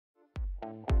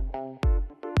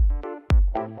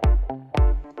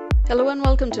Hello and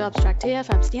welcome to Abstract AF.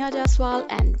 I'm Sneha Jaswal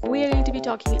and we're going to be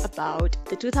talking about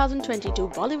the 2022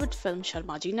 Bollywood film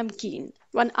Sharmaji Namkeen.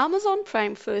 When Amazon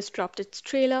Prime first dropped its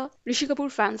trailer, Rishi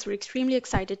Kapoor fans were extremely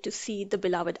excited to see the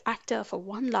beloved actor for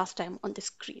one last time on the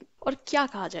screen. और क्या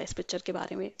कहा जाए इस picture के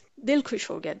बारे में दिल खुश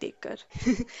हो गया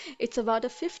देखकर It's about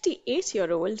a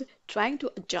 58-year-old trying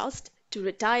to adjust to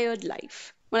retired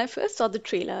life. When I first saw the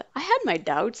trailer, I had my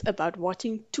doubts about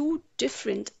watching two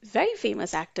different, very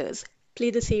famous actors play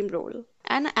the same role.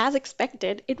 And as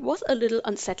expected, it was a little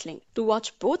unsettling to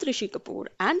watch both Rishi Kapoor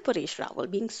and Paresh Rawal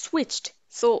being switched.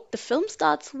 So the film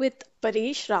starts with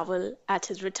Paresh Rawal at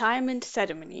his retirement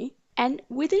ceremony, and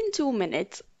within 2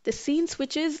 minutes, the scene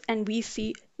switches and we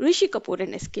see Rishi Kapoor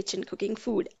in his kitchen cooking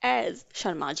food as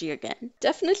Sharmaji again.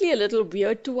 Definitely a little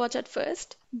weird to watch at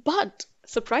first, but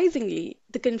surprisingly,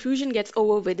 the confusion gets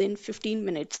over within 15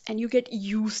 minutes and you get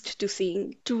used to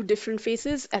seeing two different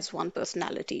faces as one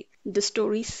personality. The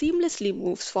story seamlessly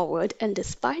moves forward, and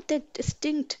despite their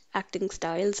distinct acting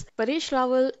styles, Paresh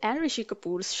Rawal and Rishi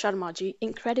Kapoor's Sharmaji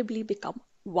incredibly become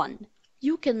one.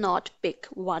 You cannot pick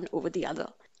one over the other.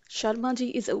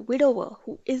 Sharmaji is a widower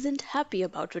who isn't happy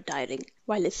about retiring,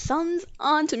 while his sons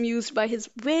aren't amused by his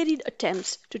varied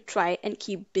attempts to try and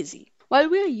keep busy. While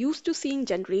we are used to seeing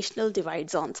generational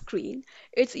divides on screen,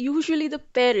 it's usually the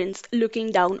parents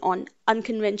looking down on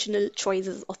unconventional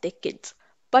choices of their kids.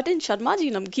 But in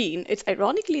Sharmaji Namkeen, it's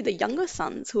ironically the younger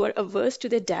sons who are averse to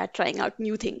their dad trying out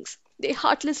new things. They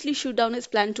heartlessly shoot down his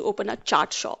plan to open a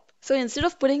chaat shop. So instead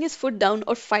of putting his foot down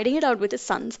or fighting it out with his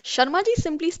sons, Sharmaji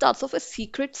simply starts off a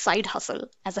secret side hustle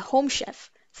as a home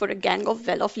chef for a gang of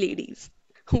well-off ladies.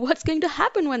 What's going to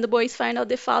happen when the boys find out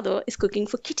their father is cooking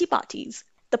for kitty parties?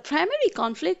 The primary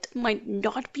conflict might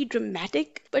not be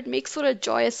dramatic, but makes for a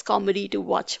joyous comedy to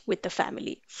watch with the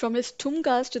family. From his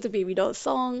tumkas to the baby doll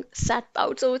song, sad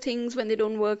bouts over things when they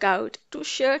don't work out, to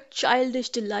sheer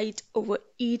childish delight over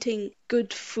eating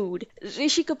good food,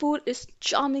 Rishi Kapoor is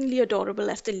charmingly adorable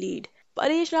as the lead.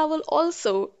 Paresh Rawal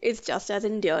also is just as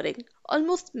endearing,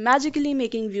 almost magically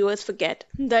making viewers forget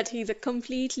that he's a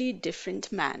completely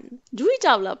different man. Juhi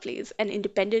Chawla plays an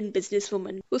independent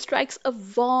businesswoman who strikes a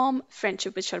warm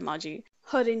friendship with Sharmaji.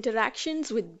 Her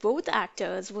interactions with both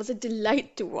actors was a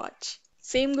delight to watch.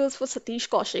 Same goes for Satish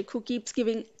Kaushik, who keeps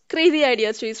giving crazy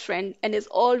ideas to his friend and is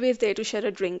always there to share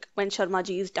a drink when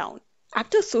Sharmaji is down.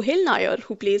 Actor Suhail Nair,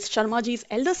 who plays Sharmaji's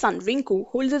elder son Rinku,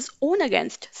 holds his own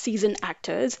against seasoned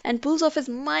actors and pulls off his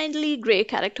mildly grey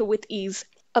character with ease.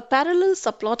 A parallel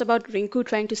subplot about Rinku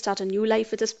trying to start a new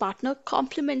life with his partner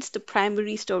complements the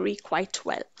primary story quite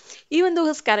well, even though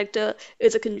his character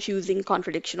is a confusing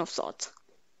contradiction of sorts.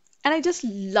 And I just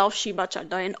love Sheba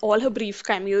Chadda in all her brief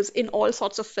cameos in all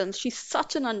sorts of films. She's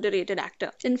such an underrated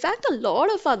actor. In fact, a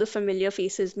lot of other familiar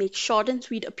faces make short and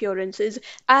sweet appearances,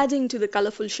 adding to the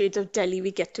colorful shades of Delhi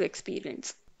we get to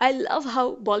experience. I love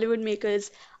how Bollywood makers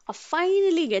are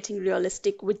finally getting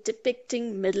realistic with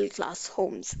depicting middle class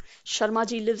homes.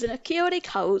 Sharmaji lives in a chaotic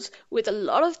house with a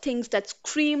lot of things that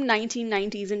scream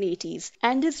 1990s and 80s,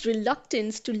 and his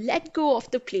reluctance to let go of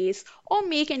the place or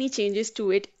make any changes to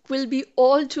it will be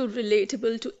all too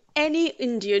relatable to any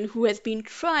Indian who has been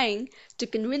trying to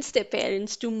convince their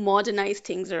parents to modernize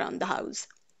things around the house.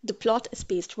 The plot is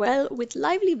paced well, with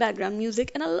lively background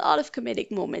music and a lot of comedic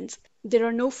moments. There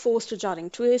are no forced or jarring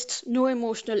twists, no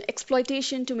emotional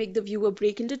exploitation to make the viewer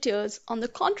break into tears. On the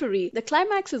contrary, the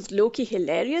climax is low-key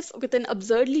hilarious with an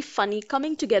absurdly funny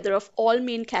coming together of all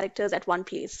main characters at one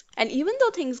place. And even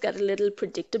though things get a little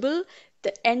predictable,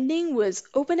 the ending was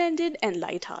open-ended and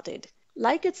light-hearted.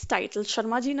 Like its title,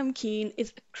 Sharmaji Namkeen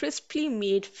is a crisply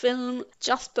made film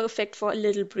just perfect for a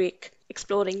little break,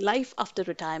 exploring life after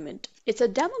retirement. It's a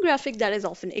demographic that is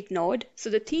often ignored, so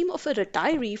the theme of a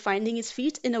retiree finding his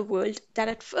feet in a world that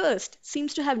at first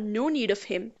seems to have no need of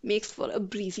him makes for a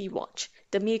breezy watch.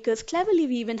 The makers cleverly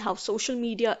weave in how social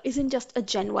media isn't just a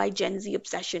Gen Y Gen Z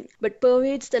obsession, but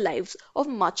pervades the lives of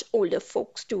much older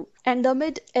folks too. And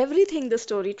amid everything the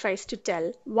story tries to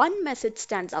tell, one message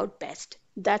stands out best: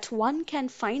 that one can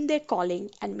find their calling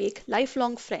and make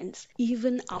lifelong friends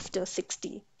even after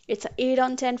 60. It's an 8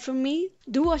 on 10 from me.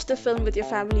 Do watch the film with your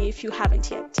family if you haven't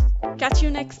yet. Catch you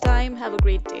next time. Have a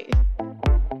great day.